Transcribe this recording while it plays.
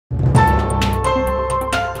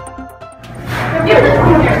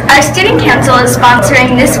Our student council is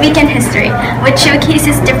sponsoring This Week in History, which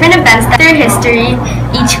showcases different events through history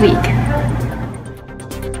each week.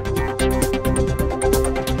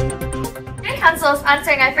 Student council is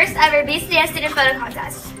sponsoring our first ever BCDS student photo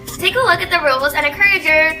contest. Take a look at the rules and encourage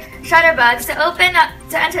your shutterbugs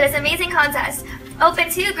to enter this amazing contest.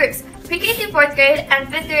 Open to groups, pre-K through 4th grade and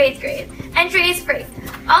 5th through 8th grade. Entry is free.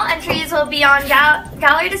 All entries will be on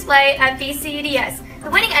gallery display at BCDS. The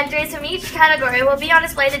winning entries from each category will be on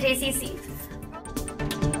display at the JCC.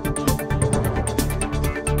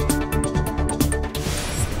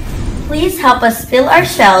 Please help us fill our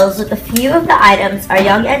shelves with a few of the items our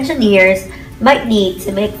young engineers might need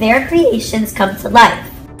to make their creations come to life.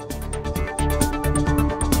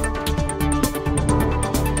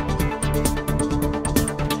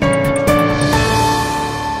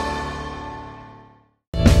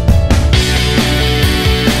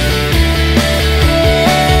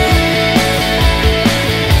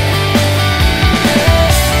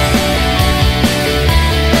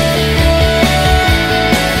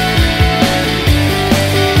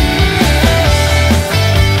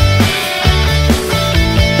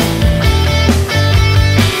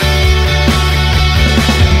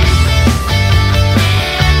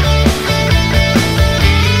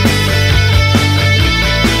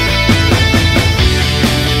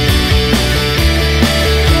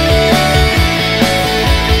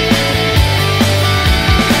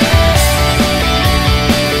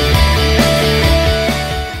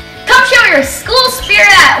 Your school spirit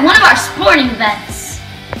at one of our sporting events.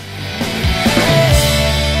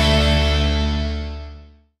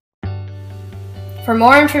 For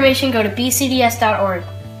more information, go to bcds.org.